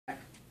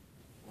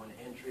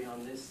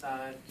this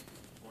side,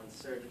 one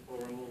surgical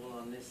removal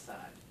on this side.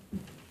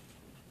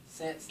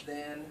 Since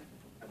then,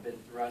 I've been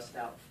thrust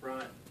out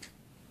front.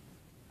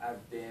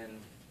 I've been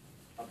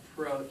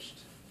approached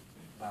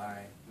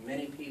by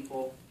many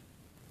people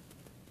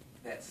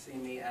that see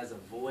me as a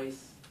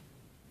voice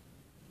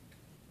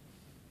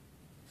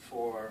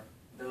for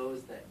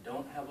those that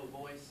don't have a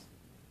voice.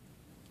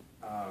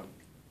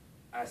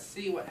 I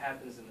see what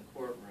happens in the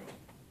courtroom,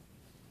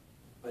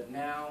 but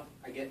now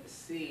I get to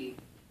see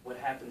what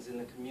happens in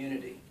the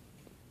community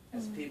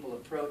as people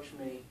approach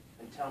me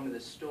and tell me the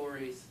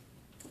stories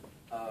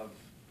of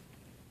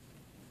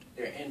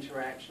their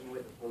interaction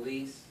with the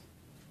police,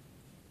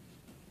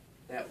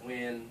 that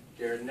when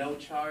there are no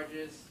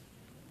charges,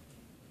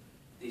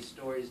 these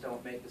stories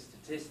don't make the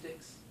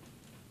statistics,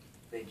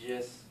 they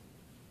just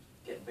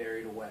get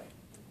buried away.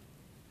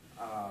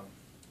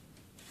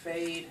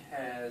 FADE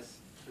has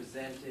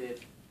presented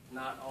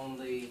not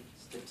only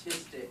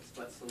statistics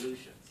but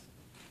solutions.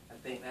 I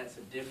think that's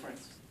a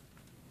difference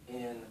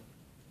in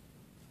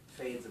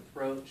FADE's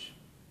approach,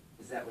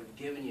 is that we've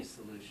given you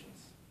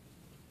solutions.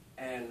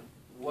 And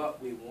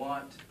what we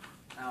want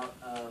out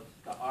of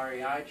the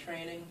REI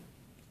training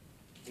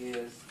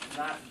is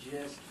not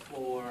just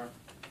for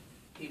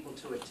people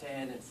to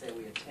attend and say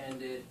we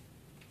attended,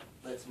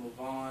 let's move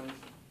on,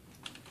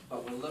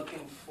 but we're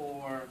looking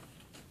for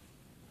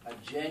a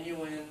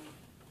genuine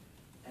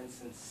and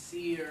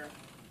sincere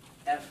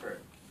effort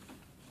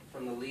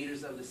from the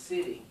leaders of the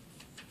city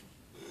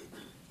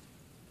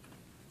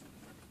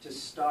to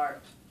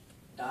start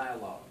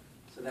dialogue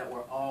so that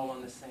we're all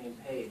on the same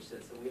page, so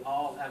that we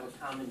all have a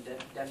common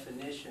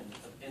definition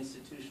of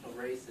institutional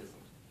racism,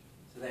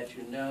 so that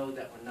you know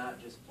that we're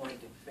not just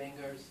pointing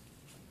fingers,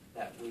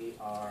 that we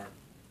are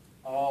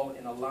all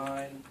in a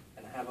line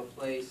and have a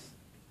place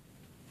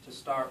to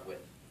start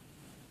with.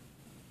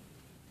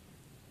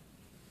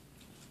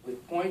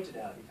 We've pointed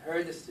out, you've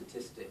heard the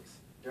statistics.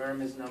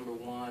 Durham is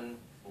 #1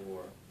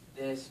 for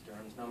this,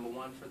 Durham's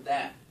 #1 for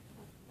that.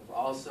 We've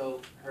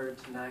also heard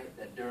tonight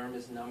that Durham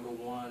is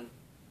 #1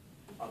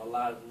 on a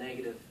lot of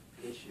negative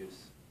issues.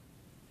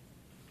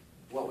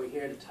 What we're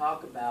here to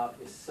talk about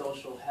is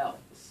social health,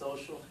 the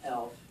social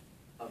health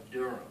of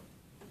Durham.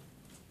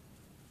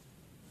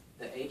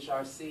 The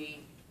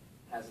HRC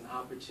has an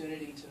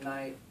opportunity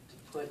tonight to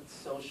put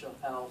social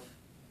health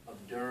of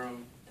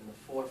Durham in the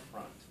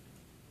forefront.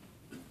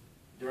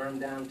 Durham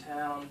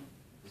downtown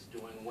is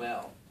doing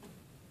well.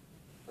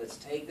 Let's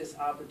take this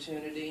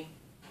opportunity,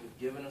 we've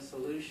given a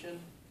solution,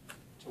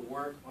 to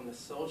work on the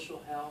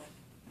social health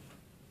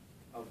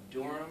of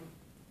Durham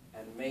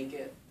and make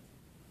it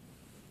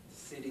the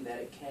city that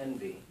it can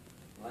be.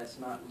 Let's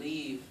not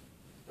leave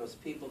those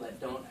people that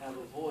don't have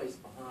a voice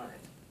behind.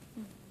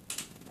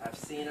 I've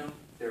seen them,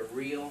 they're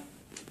real,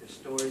 their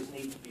stories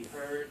need to be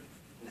heard,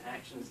 and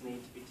actions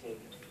need to be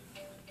taken.